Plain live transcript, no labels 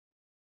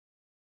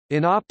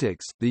In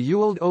optics, the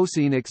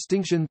Ewald-Oseen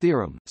extinction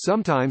theorem,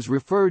 sometimes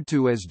referred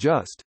to as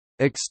just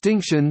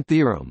extinction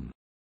theorem,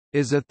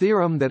 is a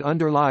theorem that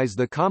underlies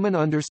the common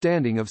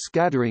understanding of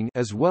scattering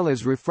as well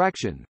as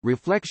refraction,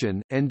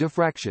 reflection, and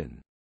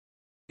diffraction.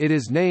 It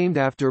is named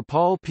after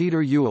Paul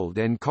Peter Ewald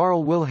and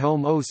Carl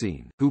Wilhelm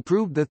Oseen, who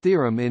proved the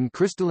theorem in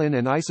crystalline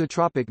and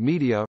isotropic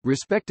media,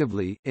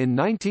 respectively, in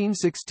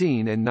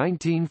 1916 and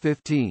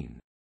 1915.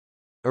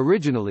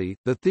 Originally,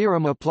 the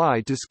theorem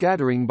applied to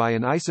scattering by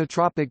an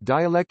isotropic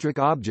dielectric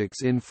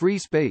objects in free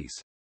space.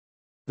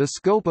 The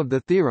scope of the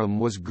theorem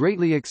was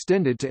greatly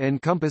extended to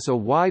encompass a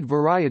wide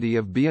variety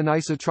of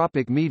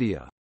b-anisotropic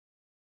media.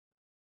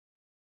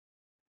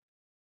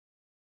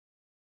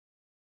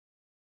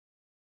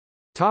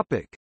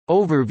 Topic.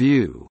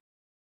 Overview.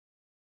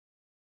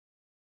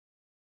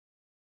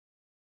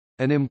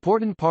 An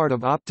important part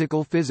of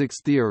optical physics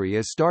theory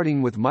is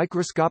starting with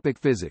microscopic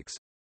physics,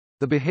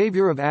 the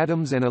behavior of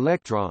atoms and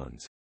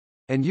electrons,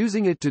 and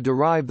using it to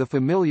derive the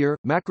familiar,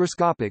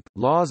 macroscopic,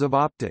 laws of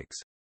optics.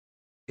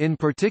 In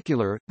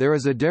particular, there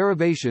is a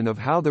derivation of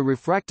how the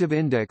refractive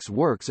index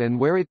works and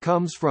where it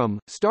comes from,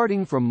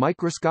 starting from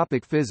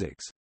microscopic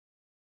physics.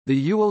 The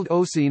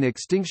Ewald-Oseen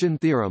extinction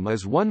theorem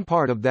is one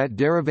part of that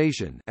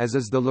derivation, as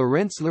is the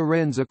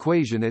Lorentz-Lorenz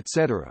equation,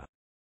 etc.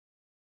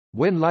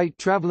 When light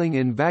traveling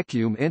in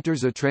vacuum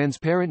enters a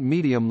transparent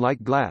medium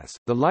like glass,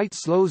 the light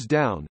slows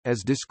down,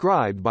 as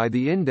described by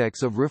the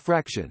index of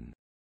refraction.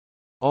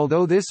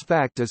 Although this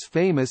fact is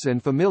famous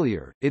and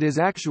familiar, it is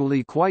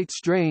actually quite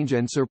strange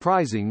and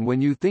surprising when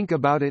you think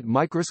about it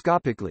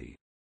microscopically.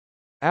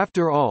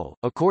 After all,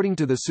 according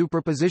to the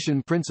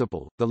superposition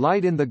principle, the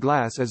light in the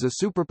glass is a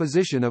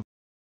superposition of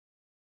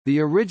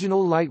the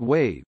original light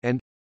wave, and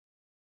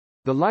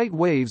the light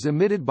waves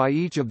emitted by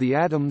each of the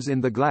atoms in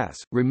the glass.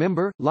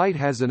 Remember, light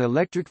has an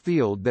electric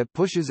field that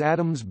pushes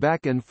atoms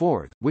back and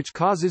forth, which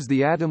causes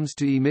the atoms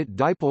to emit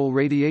dipole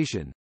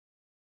radiation.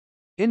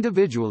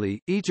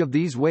 Individually, each of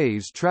these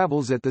waves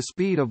travels at the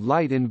speed of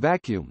light in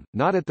vacuum,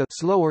 not at the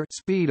slower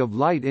speed of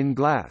light in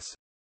glass.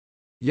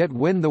 Yet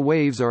when the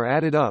waves are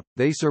added up,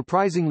 they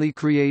surprisingly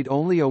create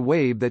only a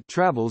wave that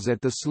travels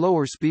at the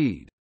slower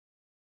speed.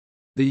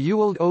 The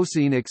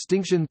Ewald-Oseen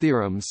extinction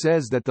theorem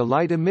says that the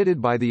light emitted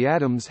by the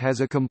atoms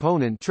has a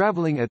component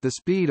traveling at the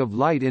speed of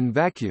light in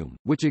vacuum,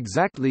 which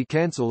exactly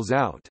cancels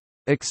out,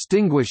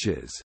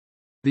 extinguishes,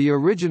 the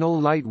original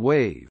light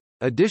wave.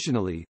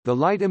 Additionally, the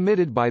light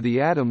emitted by the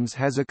atoms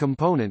has a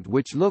component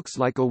which looks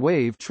like a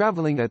wave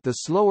traveling at the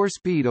slower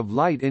speed of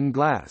light in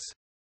glass.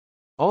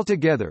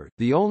 Altogether,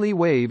 the only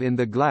wave in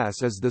the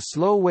glass is the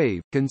slow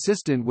wave,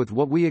 consistent with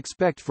what we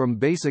expect from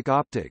basic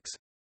optics.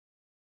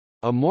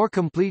 A more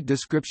complete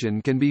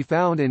description can be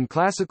found in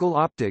Classical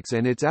Optics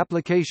and Its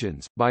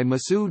Applications, by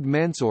Masoud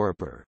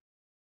Mansourapur.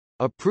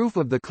 A proof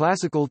of the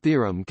classical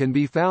theorem can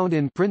be found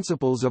in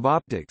Principles of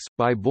Optics,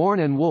 by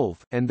Born and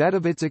Wolf, and that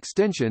of its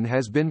extension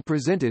has been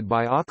presented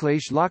by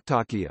Akhilesh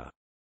Lakhtakia.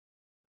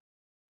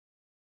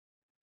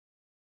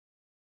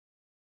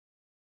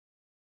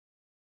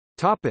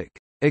 Topic: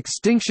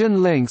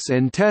 Extinction lengths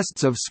and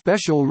tests of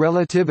special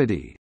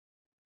relativity.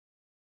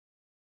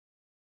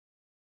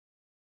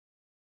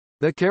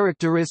 The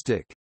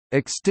characteristic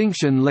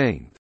extinction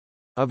length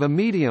of a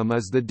medium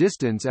is the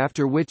distance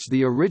after which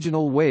the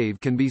original wave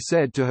can be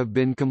said to have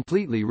been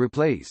completely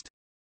replaced.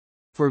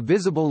 For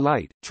visible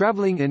light,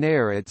 traveling in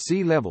air at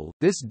sea level,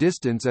 this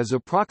distance is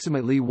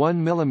approximately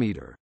 1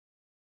 mm.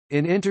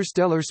 In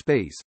interstellar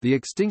space, the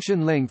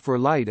extinction length for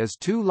light is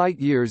 2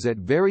 light-years at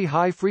very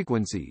high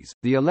frequencies.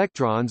 The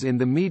electrons in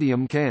the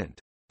medium can't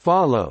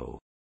follow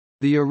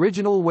the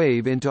original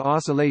wave into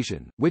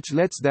oscillation, which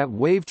lets that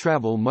wave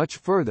travel much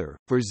further.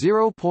 For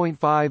 0.5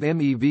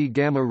 MeV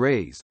gamma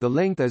rays, the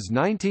length is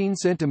 19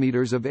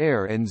 cm of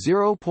air and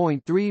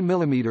 0.3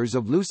 mm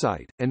of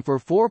lucite, and for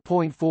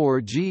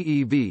 4.4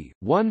 GeV,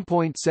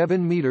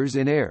 1.7 meters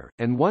in air,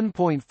 and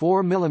 1.4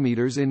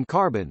 mm in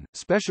carbon,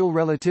 special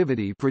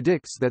relativity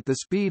predicts that the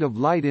speed of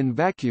light in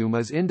vacuum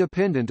is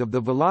independent of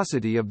the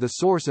velocity of the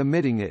source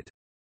emitting it.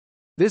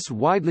 This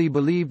widely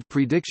believed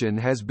prediction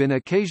has been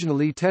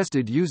occasionally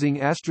tested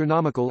using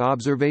astronomical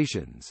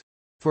observations.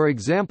 For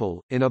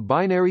example, in a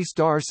binary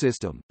star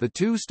system, the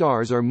two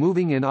stars are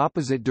moving in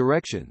opposite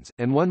directions,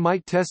 and one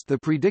might test the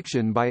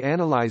prediction by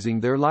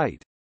analyzing their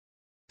light.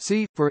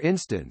 See, for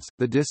instance,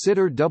 the de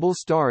Sitter double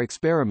star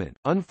experiment.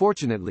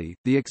 Unfortunately,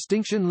 the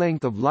extinction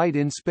length of light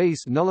in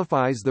space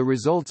nullifies the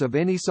results of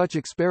any such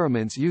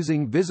experiments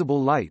using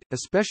visible light,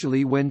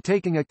 especially when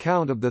taking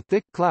account of the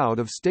thick cloud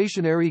of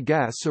stationary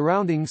gas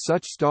surrounding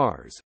such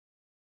stars.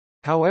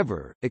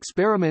 However,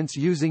 experiments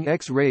using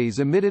X-rays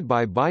emitted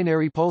by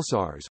binary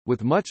pulsars,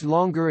 with much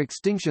longer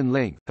extinction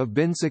length, have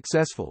been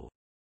successful.